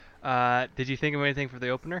Did you think of anything for the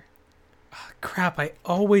opener? Crap, I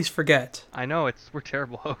always forget. I know we're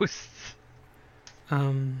terrible hosts.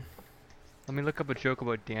 Um, Let me look up a joke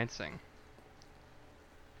about dancing.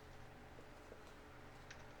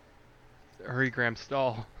 Hurry, Graham,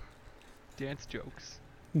 stall. Dance jokes.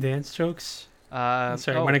 Dance jokes. Sorry,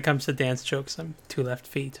 when Oh. it comes to dance jokes, I'm two left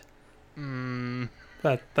feet. Hmm.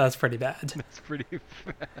 That's pretty bad. That's pretty.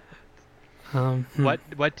 Um, hmm.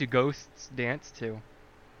 What do ghosts dance to?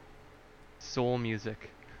 Soul music.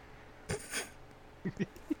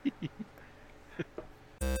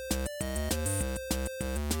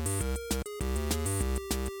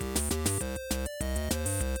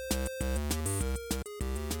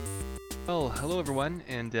 Well, hello everyone,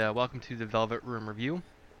 and welcome to the Velvet Room Review.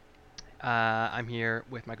 I'm here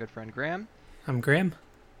with my good friend Graham. I'm Graham.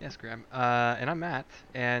 Yes, Graham. And I'm Matt.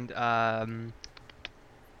 And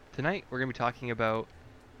tonight we're going to be talking about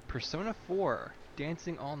Persona 4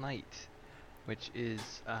 Dancing All Night, which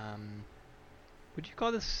is, would you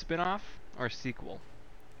call this a spin-off or a sequel?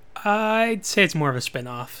 I'd say it's more of a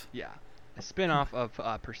spin-off. Yeah, a spin-off of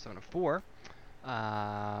Persona 4,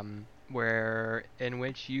 where in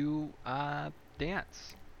which you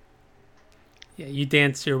dance. Yeah, you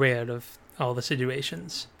dance your way out of all the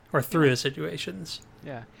situations, or through Yeah, the situations.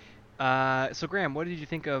 yeah. So Graham, what did you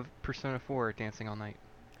think of Persona 4 Dancing All Night?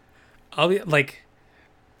 I'll be like,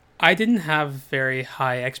 I didn't have very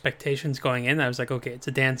high expectations going in. I was like, okay, it's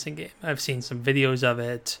a dancing game. I've seen some videos of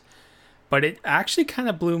it, but it actually kind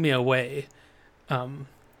of blew me away. Um,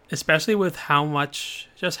 Especially with how much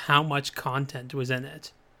content was in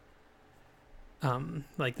it.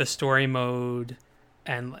 Like the story mode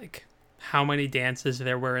and like how many dances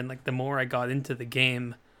there were, and like the more I got into the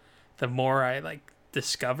game, the more I like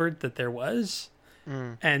discovered that there was.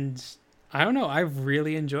 Mm. And I don't know, I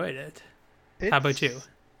really enjoyed it. How about you?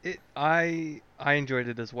 It's it. I enjoyed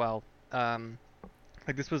it as well.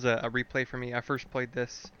 Like this was a replay for me. I first played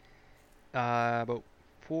this about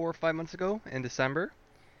 4 or 5 months ago in December.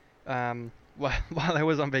 While I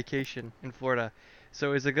was on vacation in Florida, so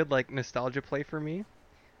it was a good like nostalgia play for me.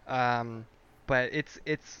 Um, but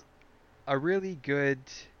it's a really good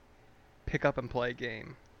pick up and play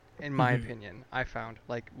game, in my Hmm. opinion. I found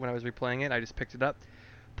like when I was replaying it, I just picked it up,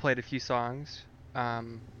 played a few songs,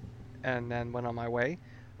 um, and then went on my way.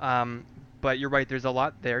 Um, but you're right, there's a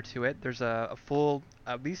lot there to it. There's a full,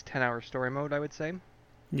 at least 10-hour story mode, I would say,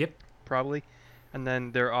 Yep. probably. And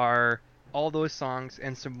then there are all those songs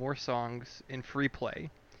and some more songs in free play.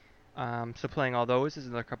 So playing all those is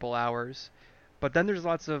another couple hours. But then there's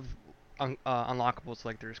lots of unlockables,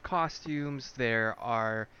 like there's costumes, there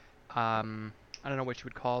are, I don't know what you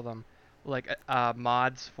would call them, like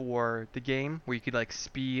mods for the game where you could like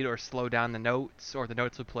speed or slow down the notes, or the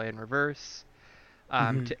notes would play in reverse,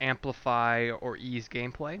 Hmm. to amplify or ease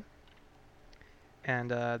gameplay. And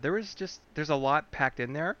there's a lot packed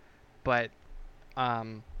in there, but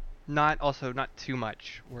um, not too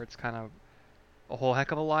much where it's kind of a whole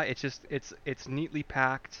heck of a lot. It's neatly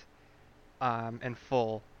packed, and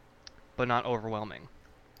full, but not overwhelming.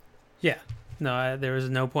 Yeah. No, there was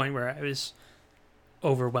no point where I was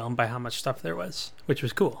overwhelmed by how much stuff there was, which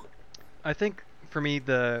was cool. I think for me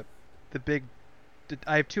the big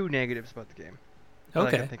I have two negatives about the game that I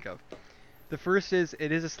can Okay. think of. The first is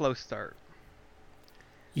it is a slow start.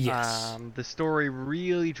 Yes. The story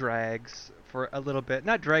really drags for a little bit.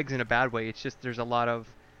 Not drags in a bad way. It's just there's a lot of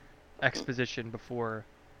exposition before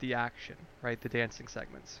the action, right? The dancing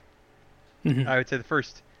segments. Hmm. I would say the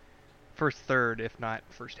first third, if not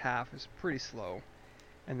first half, is pretty slow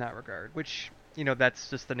in that regard. Which that's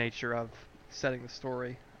just the nature of setting the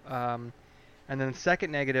story. Um, and then the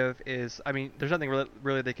second negative is, I mean, there's nothing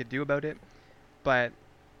really they could do about it, but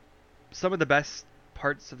some of the best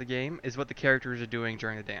parts of the game is what the characters are doing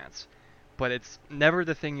during the dance. But it's never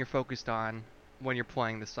the thing you're focused on when you're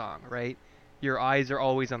playing the song, right? Your eyes are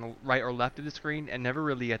always on the right or left of the screen and never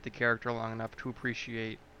really at the character long enough to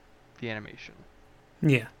appreciate the animation.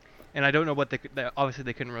 Yeah. And I don't know what obviously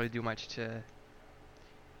they couldn't really do much to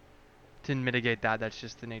mitigate that. That's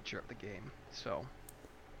just the nature of the game. So,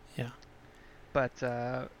 Yeah. but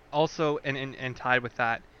also and tied with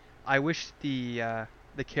that, I wish the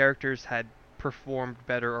characters had performed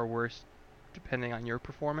better or worse depending on your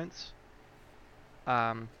performance.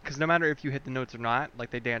 Because no matter if you hit the notes or not,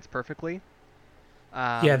 like they dance perfectly.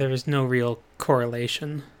 Yeah, Um, there was no real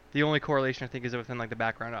correlation. the only correlation I think is within like the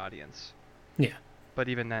background audience. Yeah. But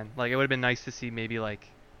even then, like it would have been nice to see maybe like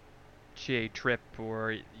Chie trip,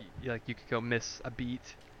 or like you could go miss a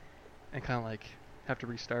beat and kind of like have to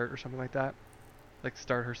restart or something like that, like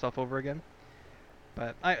start herself over again.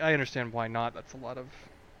 But I understand why not. That's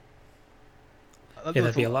Yeah, There's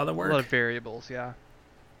that'd be a lot of a lot of work. variables, yeah.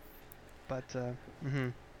 But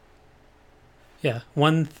mhm. Yeah,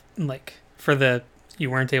 like for the you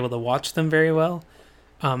weren't able to watch them very well.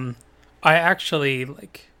 Um, I actually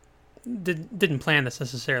like didn't plan this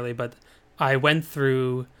necessarily, but I went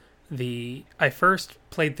through I first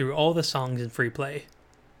played through all the songs in free play.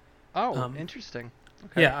 Oh, Um, interesting.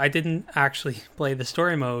 Okay. yeah, I didn't actually play the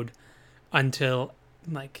story mode until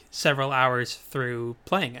like several hours through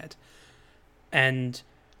playing it. And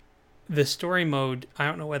the story mode, I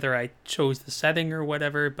don't know whether I chose the setting or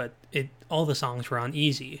whatever, but it all the songs were on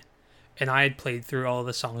easy, and I had played through all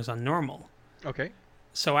the songs on normal. Okay.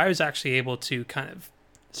 So I was actually able to kind of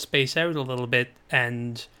space out a little bit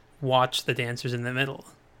and watch the dancers in the middle.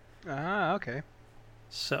 Ah, okay.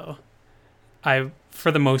 So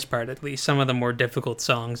for the most part at least, some of the more difficult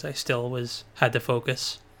songs I still was had to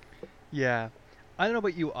focus. Yeah. I don't know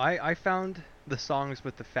about you. I found the songs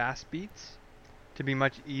with the fast beats to be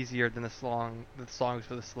much easier than the songs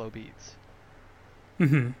with the slow beats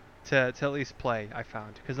Hmm. to at least play. I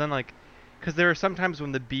found because then because there are sometimes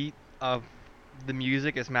when the beat of the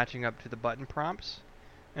music is matching up to the button prompts,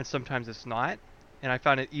 and sometimes it's not. And I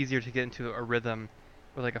found it easier to get into a rhythm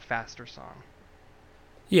with like a faster song.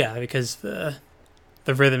 Yeah, because the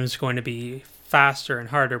rhythm is going to be faster and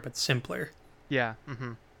harder but simpler. Yeah.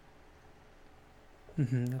 Mhm.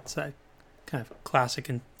 That's that kind of classic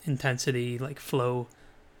intensity like flow.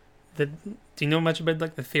 Do you know much about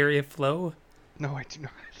like the theory of flow? No, I do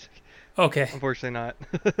not. Okay, Unfortunately,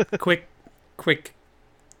 not. quick, quick,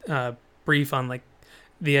 uh, brief on like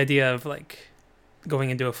the idea of like going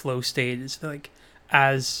into a flow state is like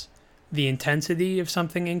as the intensity of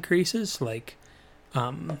something increases, like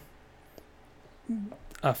um,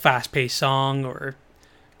 a fast-paced song or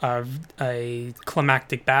a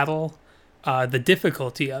climactic battle, the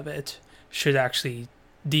difficulty of it should actually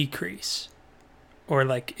decrease, or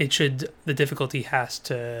like the difficulty has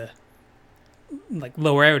to like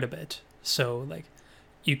lower out a bit. So like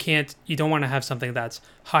you don't want to have something that's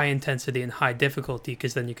high intensity and high difficulty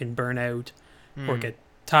because then you can burn out or Hmm. get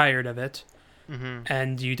tired of it, Mhm.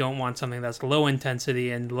 and you don't want something that's low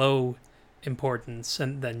intensity and low importance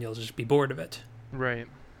and then you'll just be bored of it. Right.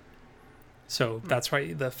 So Hmm. that's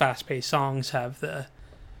why the fast-paced songs have the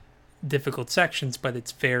difficult sections, but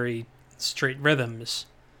it's very straight rhythms.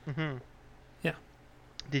 Mhm. Yeah,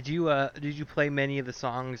 Did you play many of the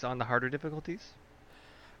songs on the harder difficulties?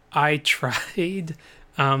 I tried.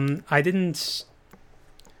 I didn't.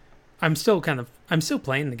 I'm still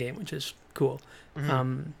playing the game, which is cool. Mhm.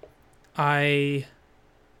 Um, I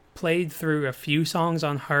played through a few songs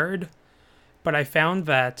on hard, but I found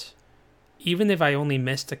that even if I only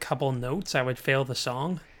missed a couple notes, I would fail the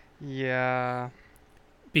song Yeah.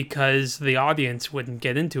 because the audience wouldn't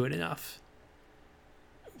get into it enough.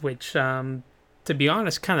 Which, to be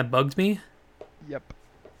honest, kind of bugged me. Yep.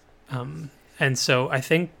 And so I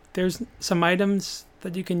think there's some items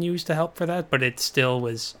that you can use to help for that, but it still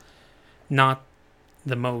was not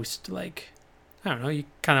the most like I don't know. You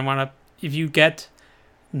kind of want to if you get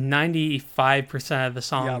 95% of the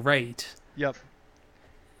song Yep. right, Yep.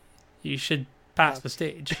 you should pass Yep. the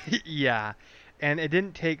stage. Yeah. And it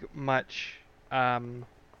didn't take much um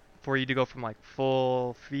for you to go from like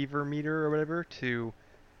full fever meter or whatever to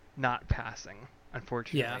not passing, Yeah.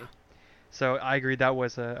 unfortunately. So I agree that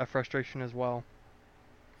was a frustration as well.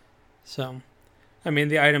 So, I mean,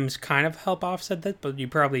 the items kind of help offset that, but you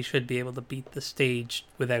probably should be able to beat the stage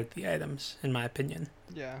without the items, in my opinion.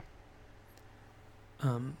 Yeah.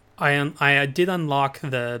 I did unlock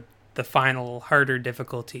the final harder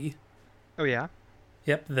difficulty. Oh yeah.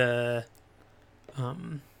 Yep, the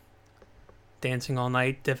um, dancing all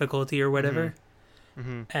night difficulty or Mhm. whatever,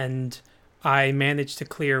 Mhm. and I managed to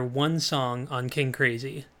clear one song on King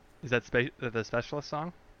Crazy. Is that the specialist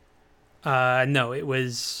song? No, it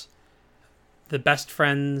was the Best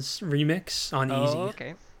Friends remix on Oh, Easy.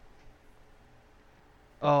 okay.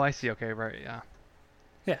 Oh, I see. Okay, right. Yeah.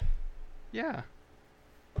 Yeah. Yeah.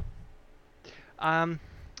 Um,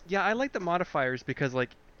 yeah, I like the modifiers because like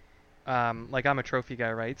I'm a trophy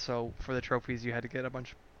guy, right? So for the trophies, you had to get a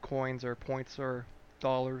bunch of coins or points or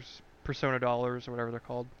dollars, Persona dollars or whatever they're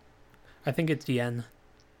called. I think it's Yen.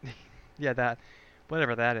 Yeah, that,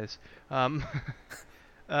 whatever that is. Um,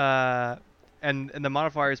 uh, and the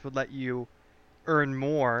modifiers would let you earn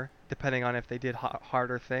more depending on if they did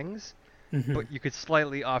harder things, Hmm. but you could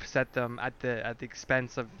slightly offset them at the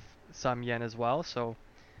expense of some yen as well. So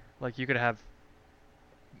like you could have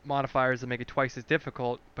modifiers that make it twice as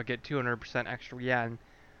difficult but get 200% extra yen,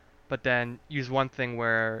 but then use one thing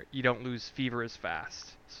where you don't lose fever as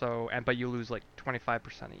fast. So but you lose like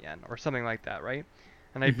 25% of yen or something like that, right?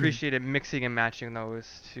 and I Mm-hmm. appreciated mixing and matching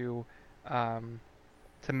those um,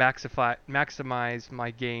 to maximize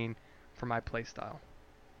my gain for my playstyle.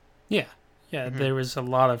 Yeah. Yeah, Hmm. there was a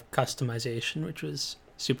lot of customization, which was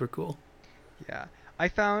super cool. Yeah, I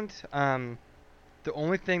found the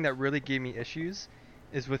only thing that really gave me issues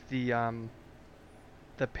is with the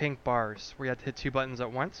pink bars where you had to hit two buttons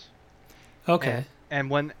at once, and Okay.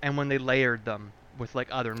 when they layered them with like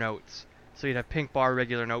other notes. So you'd have pink bar,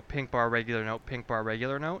 regular note, pink bar, regular note, pink bar,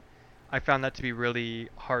 regular note. I found that to be really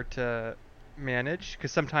hard to manage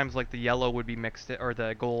because sometimes like the yellow would be or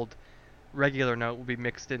the gold regular note would be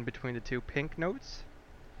mixed in between the two pink notes,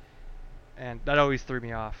 and that always threw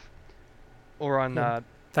me off. Or on Yeah,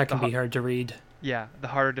 that the can be hard to read. yeah, the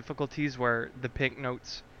harder difficulties where the pink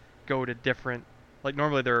notes go to different, like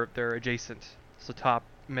normally they're adjacent, so top,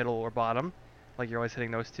 middle, or bottom, like you're always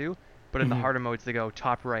hitting those two. But in the Hmm. harder modes, they go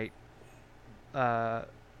top, right, uh,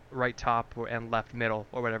 right top, and left middle,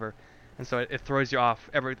 or whatever, and so it throws you off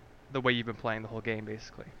the way you've been playing the whole game,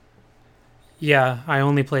 basically. Yeah, I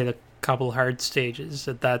only played a couple hard stages.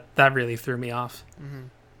 That really threw me off. Hmm.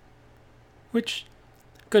 Which,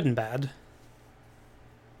 good and bad.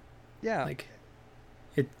 Yeah, Like,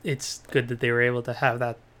 it's good that they were able to have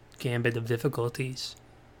that gambit of difficulties.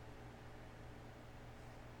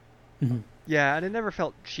 Hmm. yeah, and it never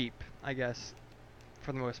felt cheap, I guess,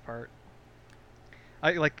 for the most part.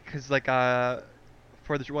 I like because like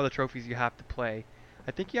for one of the trophies you have to play,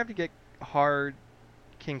 I think you have to get hard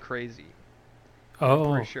King Crazy. I'm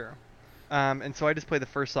pretty Oh, sure. And so I just play the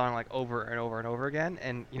first song like over and over and over again,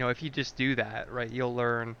 and if you just do that, right,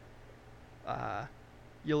 uh,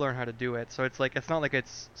 you'll learn how to do it. So it's not like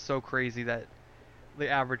it's so crazy that the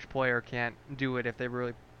average player can't do it if they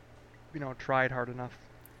really, tried hard enough.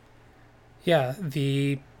 yeah.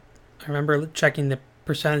 I remember checking the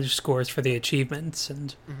percentage scores for the achievements,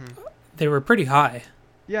 and Hmm. they were pretty high.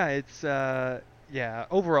 Yeah, yeah.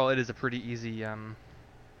 Overall, it is a pretty easy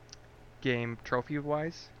game trophy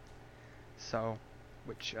wise. So,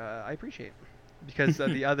 which I appreciate because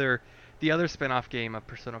the other spin-off game of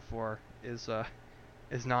Persona 4 is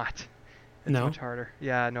not. It's No, much harder.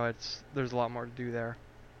 Yeah, no, there's a lot more to do there.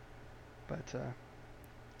 But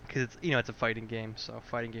because it's a fighting game, so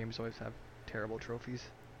fighting games always have terrible trophies.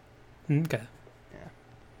 okay.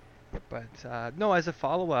 Yeah. But no, as a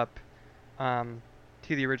follow-up um,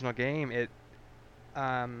 to the original game, it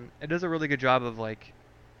does a really good job of like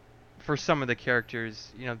for some of the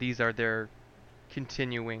characters, these are their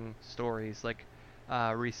continuing stories, like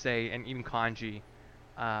Rise and even Kanji.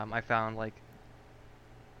 I found like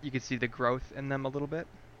you could see the growth in them a little bit.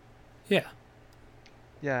 Yeah,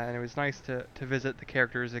 Yeah, and it was nice to visit the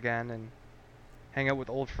characters again and hang out with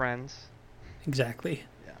old friends. exactly.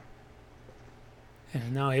 Yeah. Yeah,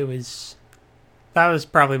 no, it was. That was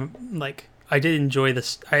probably like I did enjoy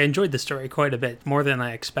this. I enjoyed the story quite a bit more than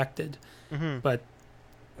I expected. Mhm. But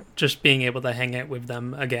just being able to hang out with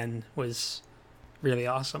them again was really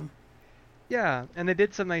awesome. Yeah, and they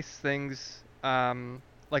did some nice things.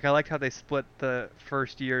 Like I liked how they split the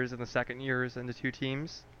first years and the second years into two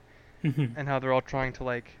teams, Hmm. and how they're all trying to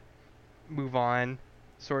like move on,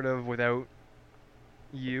 sort of without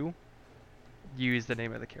you. Use the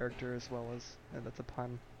name of the character as well as, and that's a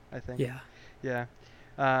pun, I think. Yeah.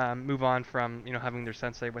 Yeah. Move on from having their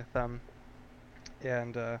sensei with them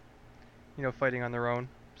and fighting on their own.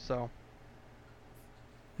 So,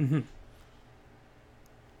 Hmm.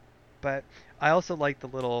 but I also like the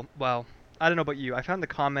little. Well, I don't know about you. I found the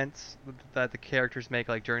comments that the characters make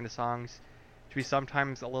like during the songs to be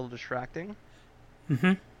sometimes a little distracting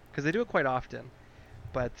Hmm. because they do it quite often.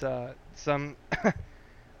 But some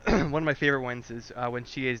one of my favorite ones is when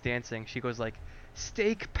she is dancing. She goes like,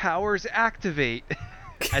 "Stake powers activate,"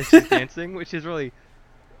 as she's dancing, which is really.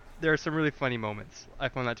 There are some really funny moments. I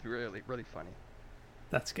found that to be really, really funny.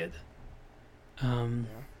 That's good. Um,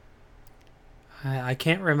 Yeah. I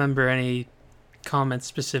can't remember any comments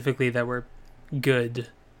specifically that were good.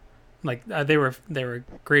 Like they were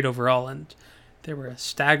great overall, and there were a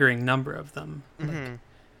staggering number of them. Hmm.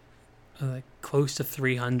 Like close to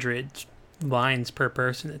 300 lines per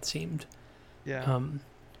person. It seemed. Yeah. Um,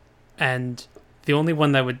 and the only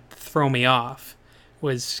one that would throw me off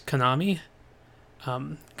was Konami,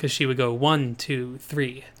 because she would go 1, 2,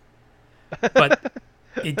 3, but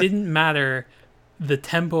it didn't matter the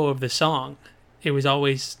tempo of the song. It was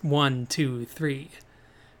always 1, 2, 3,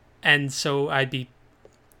 and so I'd be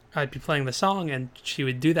playing the song, and she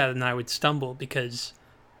would do that, and I would stumble because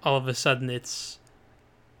all of a sudden it's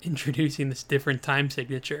introducing this different time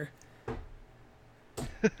signature.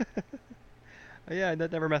 Yeah,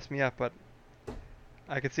 that never messed me up, but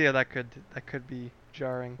I could see how that could be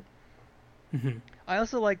jarring. Hmm. I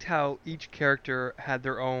also liked how each character had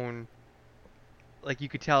their own, like you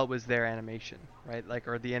could tell it was their animation, right? Like,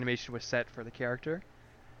 or the animation was set for the character.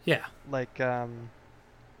 Yeah. Like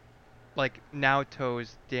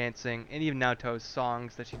Naoto's dancing and even Naoto's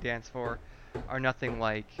songs that she danced for are nothing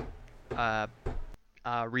like uh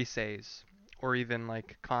Risei's or even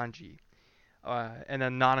like Kanji. And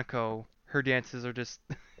then Nanako, her dances are just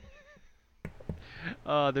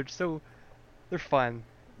they're so they're fun.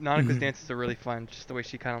 Nanako's Hmm. dances are really fun, just the way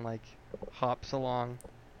she kind of like hops along,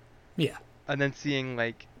 Yeah. and then seeing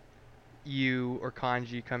like you or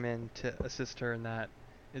Kanji come in to assist her in that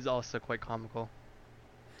is also quite comical.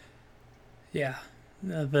 Yeah.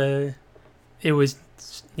 The it was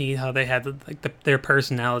neat how they had like their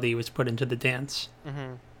personality was put into the dance.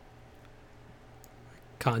 Mhm.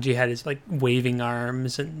 Kanji had his like waving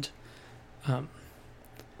arms, and um,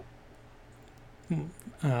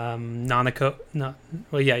 Nanako, not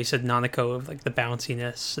well, yeah, you said Nanako of like the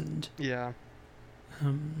bounciness, and Yeah.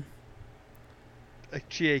 um, Like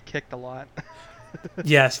Chie kicked a lot.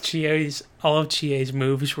 yes, Chie's all of Chie's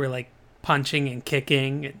moves were like punching and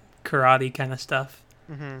kicking and karate kind of stuff.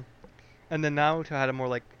 Mhm. And then Naruto had a more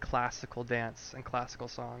like classical dance and classical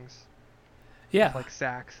songs with Yeah. like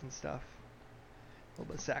sax and stuff. A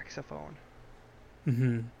little bit of saxophone.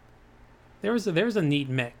 Hmm. There was a neat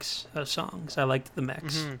mix of songs. I liked the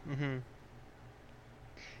mix. Mhm. Mhm.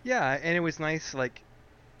 Yeah, and it was nice like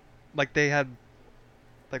they had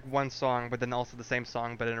like one song but then also the same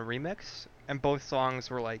song but in a remix and both songs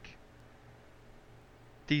were like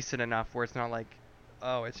decent enough where it's not like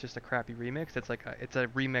oh, it's just a crappy remix. It's a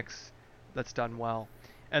remix that's done well.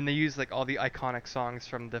 And they use like all the iconic songs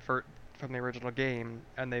from from the original game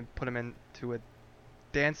and they put them into a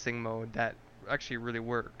dancing mode that actually really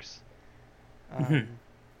works. Hmm. Um,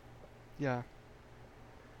 yeah.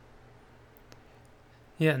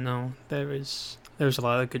 Yeah, no, there was a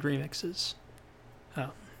lot of good remixes.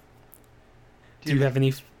 Um, Do do you you have have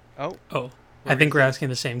any? Oh, Oh, what I were we think we're gonna asking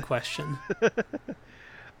the same question. say?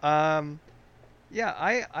 um, yeah,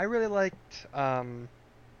 I really liked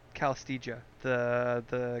Calistija,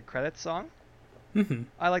 the credits song. Hmm.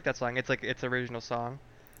 I like that song. It's like its original song.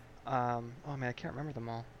 Oh man, I can't remember them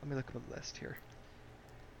all. Let me look at the list here.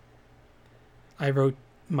 I wrote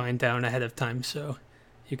mine down ahead of time, so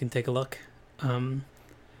you can take a look. Um,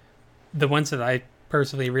 the ones that I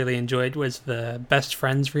personally really enjoyed was the Best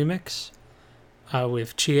Friends remix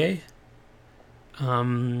with Chie.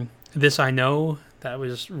 This I Know, that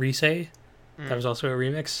was Risei. That Mm, was also a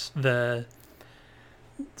remix. The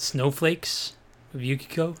Snowflakes with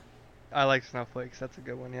Yukiko. I like Snowflakes. That's a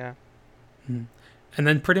good one. Yeah. Mm. And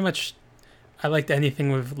then pretty much I liked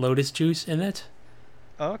anything with Lotus Juice in it.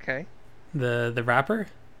 Oh, okay. The rapper.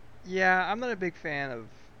 Yeah, I'm not a big fan of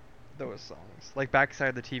those songs. Like Backside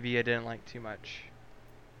of the TV, I didn't like too much.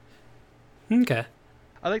 Okay.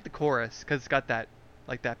 I like the chorus because it's got that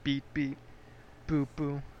like that beat beat boo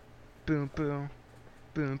boo boom boom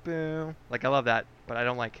boom boom. Like I love that, but I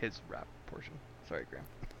don't like his rap portion. Sorry, Graham.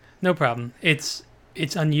 No problem. It's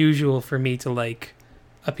unusual for me to like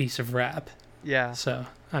a piece of rap. Yeah, So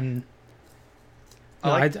I'm I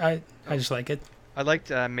no, I liked I, I oh, just like it. I liked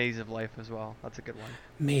Maze of Life as well. That's a good one.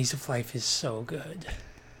 Maze of Life is so good.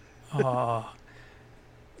 Oh,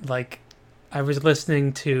 like I was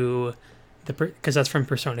listening to because that's from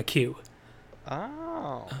Persona Q.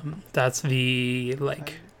 Oh, That's the I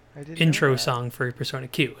like I didn't know intro that. song for Persona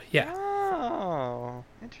Q. Yeah, Oh,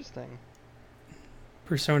 interesting.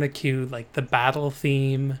 Persona Q, like the battle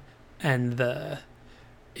theme and the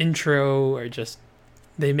intro are just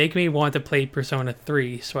they make me want to play Persona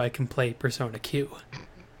 3 so I can play Persona Q.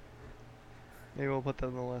 Maybe we'll put that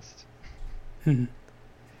on the list. Yeah.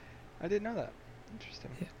 I didn't know that.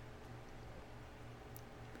 Interesting.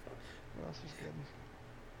 What else was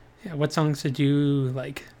good? What songs did you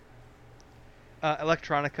like?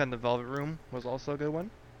 Electronica in the Velvet Room was also a good one.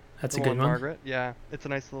 That's The a one good with one. Margaret. Yeah, it's a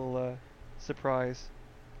nice little surprise.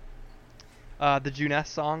 The Juness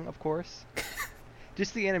song, of course.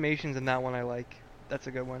 Just the animations in that one I like. That's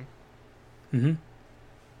a good one. Hmm.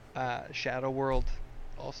 Shadow World,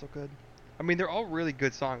 also good. I mean, they're all really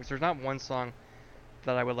good songs. There's not one song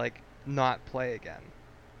that I would like not play again.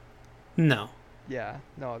 No. Yeah,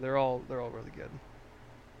 no, they're all really good.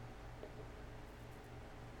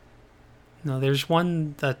 No, there's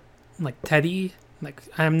one that like Teddy. Like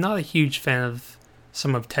I'm not a huge fan of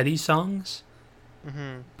some of Teddy's songs,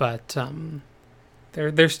 Mhm. but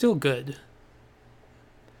they're still good.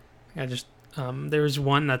 I just there was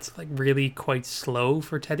one that's like really quite slow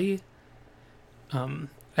for Teddy,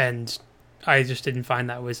 and I just didn't find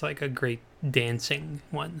that was like a great dancing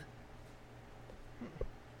one.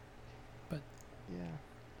 But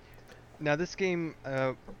Now this game,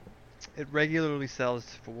 it regularly sells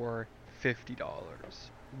for $50.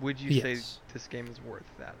 Would you say Yes. this game is worth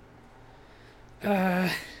that Uh,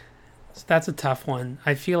 $50? so that's a tough one.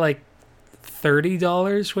 I feel like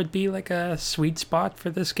 $30 would be like a sweet spot for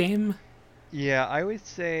this game. Yeah, I would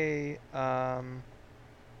say $30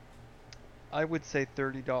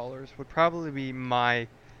 would probably be my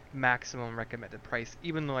maximum recommended price,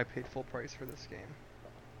 even though I paid full price for this game.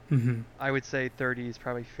 Hmm. I would say 30 is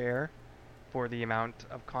probably fair for the amount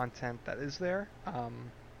of content that is there.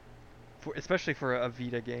 For especially for a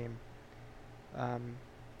Vita game. Um,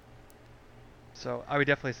 so I would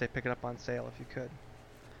definitely say pick it up on sale if you could.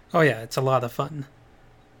 Oh yeah, it's a lot of fun.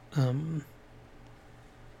 Um,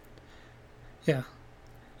 yeah,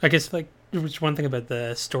 I guess like there was one thing about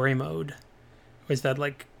the story mode was that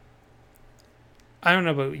like I don't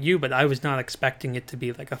know about you, but I was not expecting it to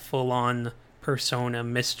be like a full on Persona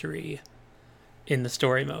mystery in the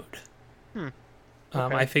story mode. Hmm. I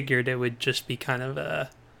Okay. figured it would just be kind of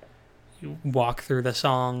a you walk through the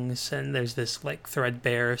songs and there's this like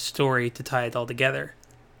threadbare story to tie it all together.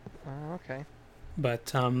 Okay.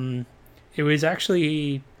 But it was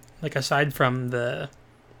actually like aside from the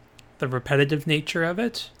repetitive nature of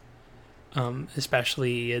it,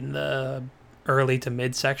 especially in the early to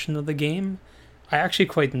mid section of the game, I actually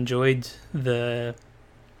quite enjoyed the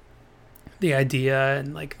idea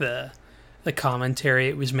and like the commentary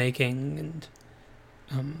it was making and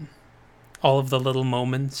um, all of the little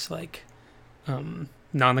moments like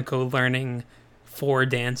Nanako learning 4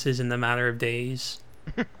 dances in the matter of days,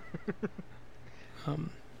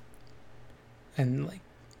 um, and like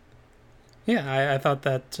yeah, I thought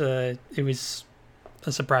that it was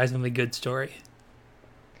a surprisingly good story.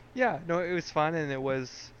 Yeah. No, it was fun, and it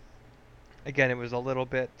was again, it was a little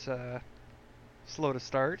bit slow to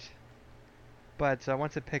start, but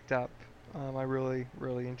once it picked up, I really,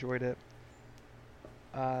 really enjoyed it.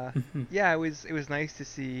 Uh, Hmm. yeah, it was nice to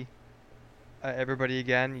see everybody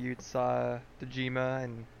again. You saw Dejima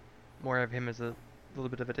and more of him as a little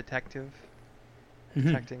bit of a detective, Hmm.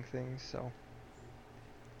 detecting things. So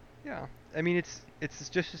yeah, I mean it's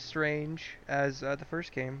just as strange as the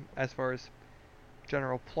first game as far as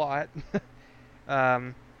general plot,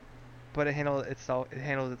 um, but it handles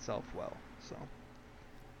itself well. So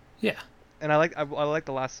Yeah, and I like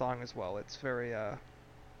the last song as well. It's very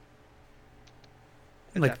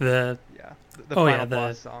it's like epic. the Yeah, the oh yeah final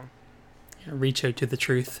boss the song. reach out to the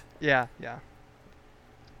truth. Yeah, yeah,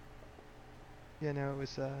 yeah. No, it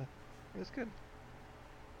was good.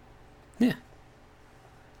 Yeah.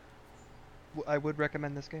 I would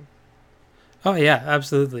recommend this game, Oh yeah,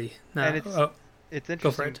 absolutely. and No, it's oh, it's go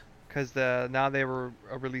for interesting it. because now they were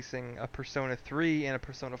releasing a Persona 3 and a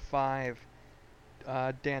Persona 5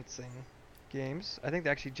 dancing games. I think they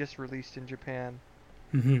actually just released in Japan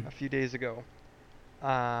Hmm. a few days ago.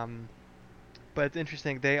 Um, but it's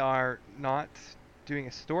interesting. They are not doing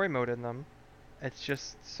a story mode in them. It's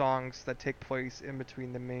just songs that take place in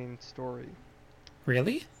between the main story,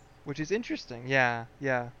 Really? which is interesting. Yeah,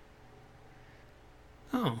 yeah.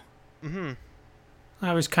 Oh, Mhm.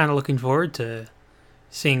 I was kind of looking forward to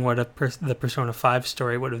seeing what the Persona 5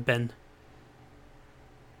 story would have been.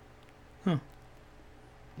 Oh,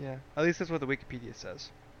 Yeah. At least that's what the Wikipedia says.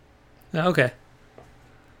 okay.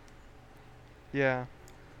 Yeah.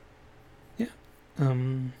 Yeah.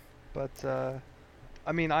 Um. But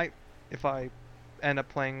I mean, if I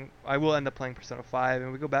I will end up playing Persona 5,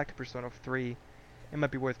 and we go back to Persona 3. It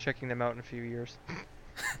might be worth checking them out in a few years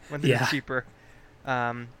when they're Yeah. cheaper.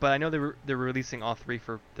 But I know they're releasing all three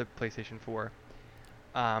for the PlayStation 4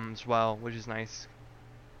 as well, which is nice.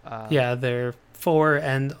 Um, Yeah, they're 4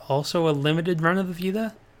 and also a limited run of the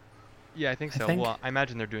Vita, yeah, I think I so. think. Well, I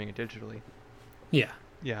imagine they're doing it digitally. Yeah.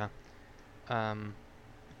 Yeah. Um,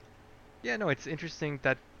 yeah, no, it's interesting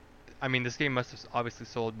that I mean this game must have obviously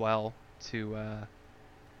sold well to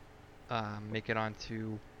make it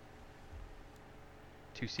onto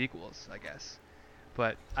two sequels, I guess.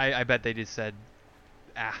 But I bet they just said,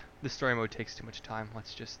 the story mode takes too much time.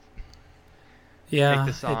 Let's just make the Yeah,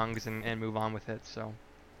 it songs and move on with it. So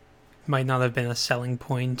might not have been a selling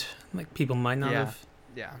point. Like, people might not yeah, have.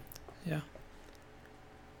 yeah, Yeah.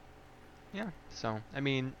 yeah. So I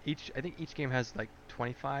mean, I think each game has like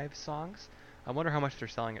 25 songs. I wonder how much they're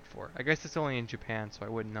selling it for. I guess it's only in Japan, so I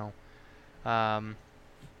wouldn't know. Um,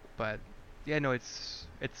 but yeah, no, it's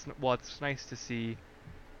nice to see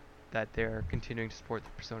that they're continuing to support the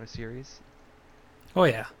Persona series. Oh,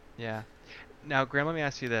 yeah. Yeah. Now, Graham, let me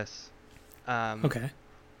ask you this. Um, Okay.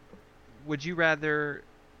 would you rather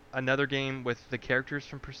another game with the characters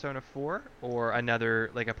from Persona 4 or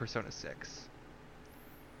another like a Persona 6?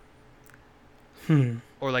 Hmm.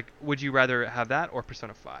 Or like, would you rather have that or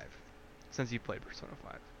Persona 5? Since you played Persona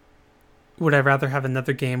 5. Would I rather have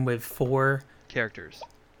another game Characters.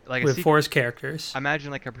 Like a with sequel. four characters? Imagine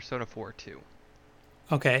like a Persona 4 2.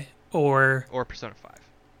 Okay. Or Or Persona 5.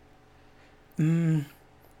 mm,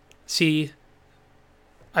 see,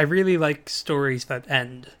 I really like stories that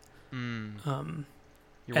end. Mm. Um,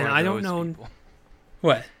 You're and one of I don't those know people.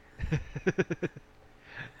 what.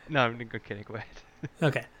 No, I'm kidding. Go ahead.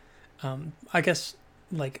 Okay. I guess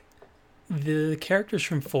like the characters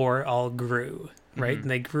from four all grew, right? Mhm.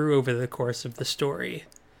 And they grew over the course of the story.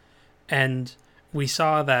 And we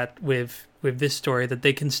saw that with this story that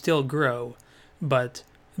they can still grow, but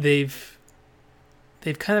they've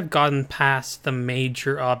kind of gotten past the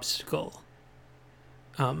major obstacle.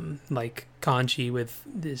 Like Kanji with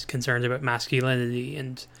his concerns about masculinity,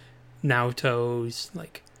 and Naoto's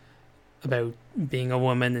like about being a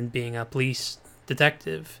woman and being a police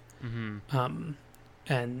detective. Mhm.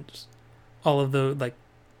 And all of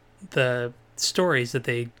the stories that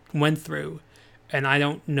they went through, and I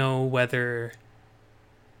don't know whether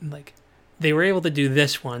like they were able to do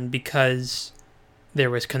this one because there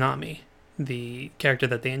was Konami, the character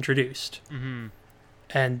that they introduced, Mhm.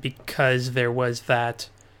 and because there was that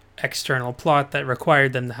external plot that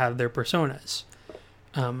required them to have their personas.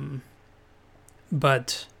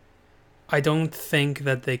 But I don't think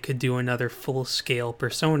that they could do another full scale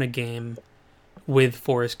Persona game with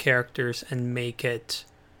Forest characters and make it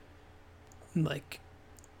like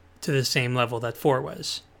to the same level that 4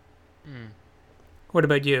 was. Mm. What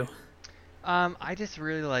about you? I just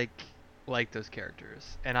really like those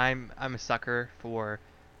characters, and I'm a sucker for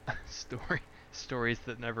stories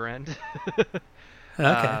that never end.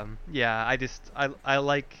 Okay. Yeah, I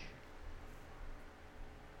like,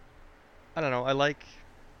 I don't know, I like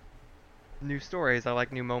new stories. I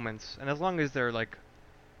like new moments, and as long as they're like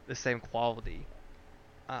the same quality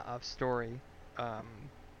of story, um,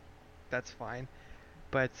 that's fine.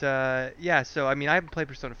 But yeah, so I mean, I haven't played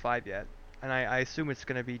Persona 5 yet, and I assume it's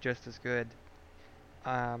gonna be just as good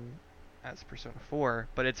um, as Persona 4.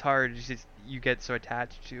 But it's hard. You get so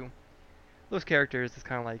attached to those characters. It's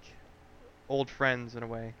kind of like old friends in a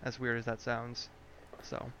way, as weird as that sounds.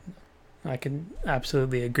 So I can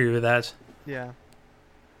absolutely agree with that. yeah,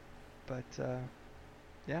 but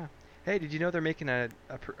yeah. Hey, did you know they're making a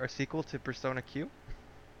sequel to Persona Q?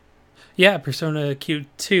 Yeah, Persona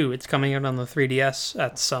Q2, it's coming out on the 3DS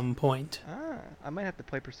at some point. I might have to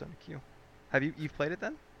play Persona Q. You've played it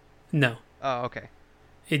then? No. Oh, okay.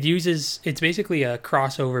 It's basically a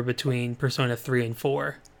crossover between Persona 3 and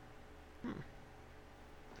 4. Hmm.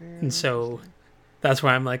 Very And so interesting. that's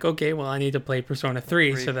why I'm like, okay, well I need to play Persona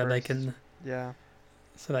 3 Three so that I first. can Yeah.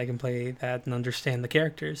 play that and understand the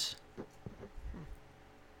characters.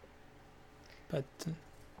 But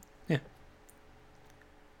yeah.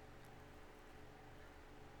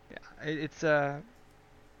 Yeah.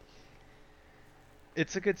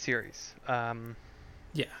 It's a good series.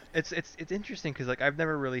 Yeah. It's interesting because like I've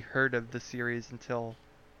never really heard of the series until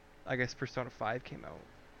I guess Persona 5 came out,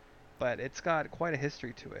 but it's got quite a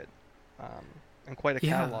history to it, um, and quite a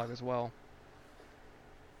Yeah. catalog as well.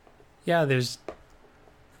 Yeah, there's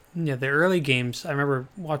the early games, I remember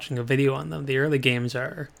watching a video on them. The early games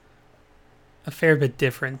are a fair bit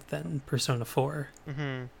different than Persona 4.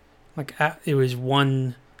 Mhm. Like it was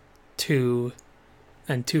 1, 2,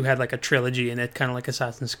 and 2 had like a trilogy in it, kind of like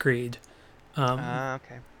Assassin's Creed. Ah,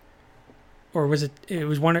 okay. Or was it? It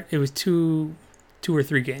was one. It was two or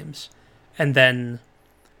three games, and then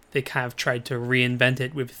they kind of tried to reinvent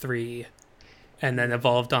it with 3, and then Mm.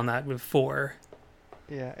 evolved on that with 4.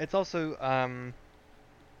 Yeah, it's also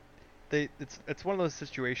it's one of those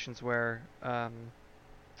situations where oh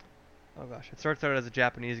gosh, it starts out as a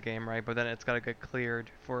Japanese game, right? But then it's got to get cleared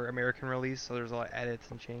for American release, so there's a lot of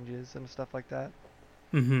edits and changes and stuff like that.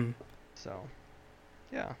 Mm-hmm. So,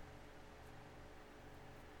 yeah.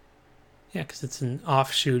 Yeah, because it's an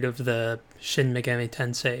offshoot of the Shin Megami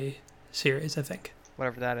Tensei series, I think.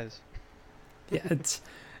 Whatever that is. Yeah, it's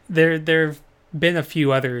there've been a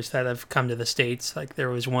few others that have come to the States. Like there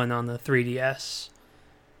was one on the 3DS,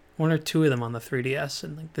 one or two of them on the 3DS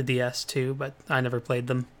and like the DS too, but I never played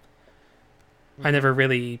them. I Mhm. never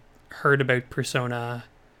really heard about Persona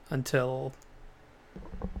until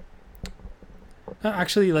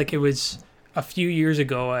actually like it was a few years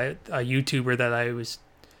ago. A YouTuber that I was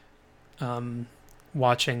um,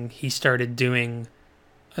 watching, he started doing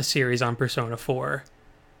a series on Persona 4,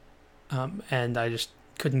 and I just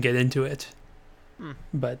couldn't get into it. Hmm.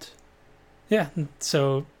 But yeah,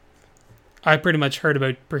 so I pretty much heard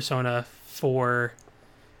about Persona 4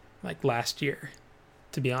 like last year,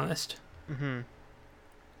 to be honest. Mhm.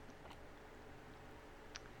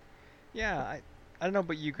 Yeah, I don't know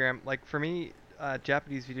about you, Graham. Like for me,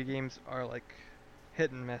 Japanese video games are like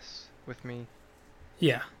hit and miss with me.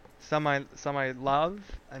 Yeah. Some I love,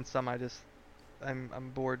 and some I'm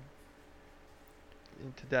bored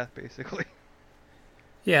to death basically.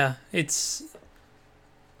 Yeah,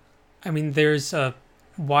 I mean, there's a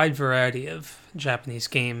wide variety of Japanese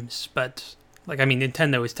games, but like, I mean,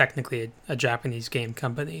 Nintendo is technically a Japanese game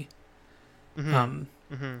company. Mhm. Um,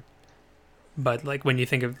 Mhm. but like when you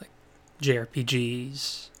think of like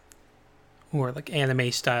JRPGs or like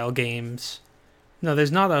anime style games, no,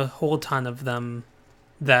 there's not a whole ton of them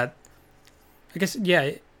that I guess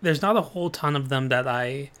yeah, there's not a whole ton of them that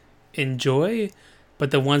I enjoy,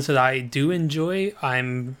 but the ones that I do enjoy,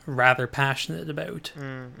 I'm rather passionate about.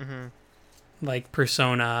 Mhm. Like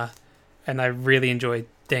Persona, and I really enjoyed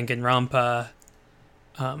Danganronpa.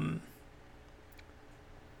 Um,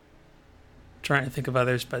 Trying to think of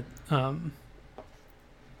others, but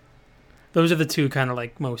those are the two kind of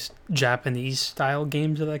like most Japanese style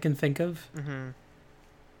games that I can think of. Mhm.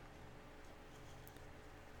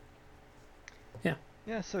 Yeah,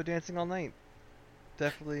 Yeah. So Dancing All Night,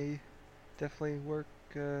 definitely, definitely work.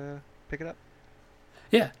 Pick it up.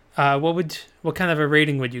 yeah. What kind of a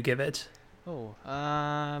rating would you give it? Oh.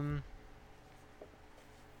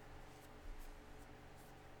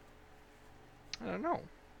 I don't know.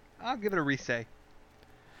 I'll give it a resay.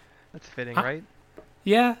 That's fitting, Uh, right?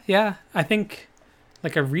 yeah, yeah. I think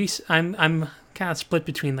like a res. I'm kind of split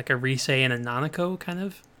between like a Risei and a Nanako kind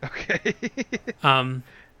of. Okay. Um,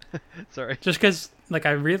 Sorry. just because like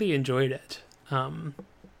I really enjoyed it.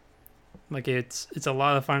 Like it's a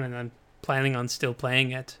lot of fun, and I'm planning on still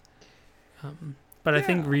playing it. But I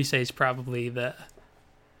think Yeah. Risei is probably the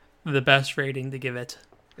best rating to give it.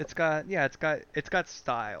 It's got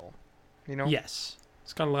style, you know? Yes,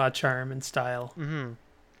 it's got a lot of charm and style. Mhm.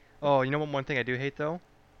 Oh, you know what one thing I do hate though?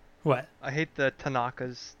 What? I hate the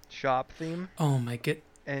Tanaka's shop theme. Oh my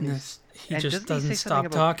And goodness, he and just doesn't he say doesn't something stop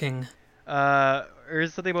about talking. or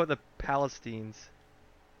is something about the Palestines?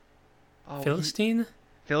 Oh, he Philistine?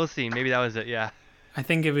 Philistine, maybe that was it. Yeah. I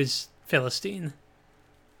think it was Philistine.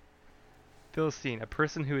 Philistine, a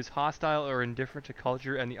person who is hostile or indifferent to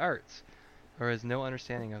culture and the arts, or has no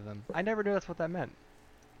understanding of them. I never knew that's what that meant.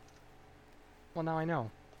 Well, now I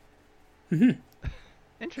know. Hmm.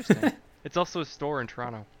 Interesting. It's also a store in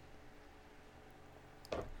Toronto.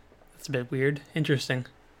 That's a bit weird. Interesting.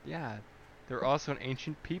 Yeah. They're also an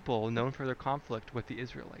ancient people known for their conflict with the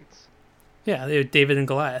Israelites. Yeah, they're David and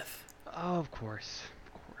Goliath. Oh, of course.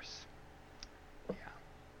 Of course. Yeah.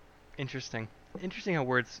 Interesting. Interesting how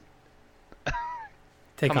words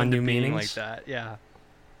Take come on into new being like meanings. that. Yeah.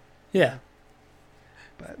 Yeah.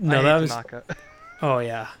 But I No, hate that was. Tanaka. Oh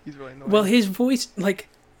yeah. He's really Well, annoying. his voice, like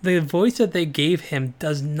the voice that they gave him,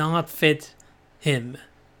 does not fit him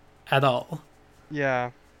at all.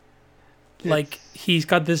 Yeah. Like It's he's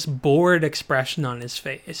got this bored expression on his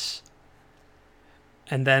face,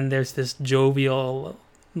 and then there's this jovial,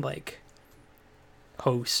 like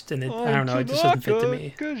host, and I I'm don't know, it just doesn't fit to Tanaka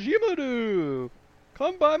me. Kajimaru.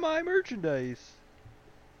 Come buy my merchandise.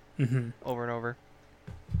 Hmm. Over and over.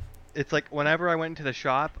 It's like whenever I went into the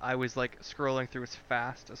shop, I was like scrolling through as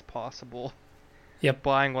fast as possible, Yep.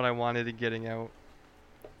 buying what I wanted and getting out.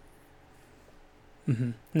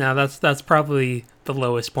 Now that's probably the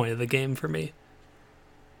lowest point of the game for me.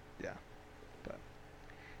 Yeah. But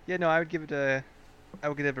yeah, no, I would give it a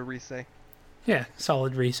resay. Yeah,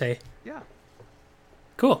 solid resay. Yeah.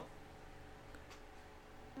 Cool.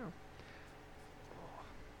 Yeah.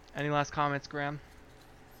 Any last comments, Graham?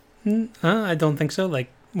 I don't think so. Like,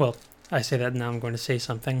 well, I say that now. I'm going to say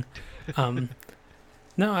something. Um,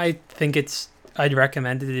 no, I think I'd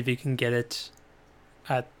recommend it if you can get it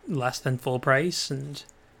at less than full price, and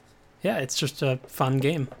yeah, it's just a fun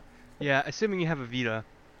game. Yeah, assuming you have a Vita.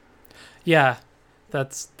 Yeah,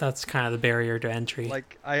 that's kind of the barrier to entry.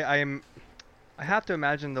 Like I have to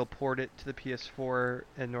imagine they'll port it to the PS4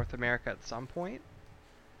 in North America at some point.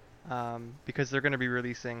 Because they're going to be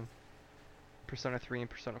releasing Persona 3 and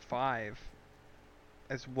Persona 5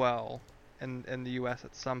 as well in the US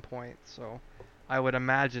at some point. So I would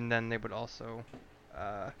imagine then they would also,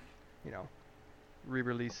 uh, you know,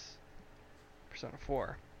 re-release Persona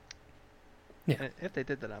 4. Yeah. And if they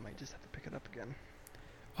did that, I might just have to pick it up again.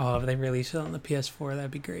 Oh, if they release it on the PS4,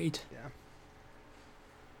 that'd be great. Yeah.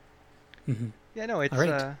 Yeah, no, it's All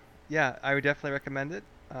right. yeah, I would definitely recommend it.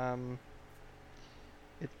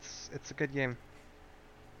 It's a good game.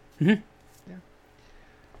 Hmm. Yeah.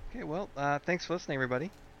 Okay, well, thanks for listening,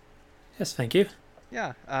 everybody. Yes, thank you.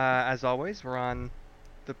 Yeah, as always, we're on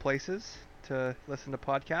the places to listen to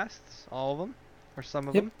podcasts, all of them, or some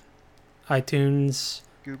of Yep. them. iTunes,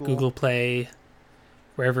 Google, Google Play,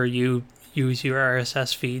 wherever you use your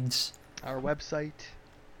RSS feeds. our website.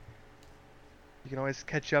 You can always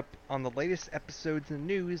catch up on the latest episodes and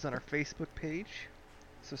news on our Facebook page.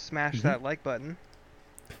 So smash Mm-hmm. that like button.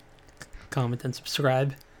 Comment and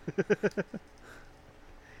subscribe.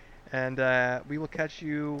 And we will catch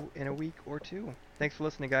you in a week or two. Thanks for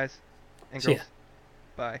listening, guys and See girls.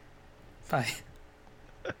 ya. Bye.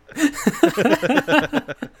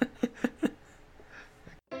 Bye.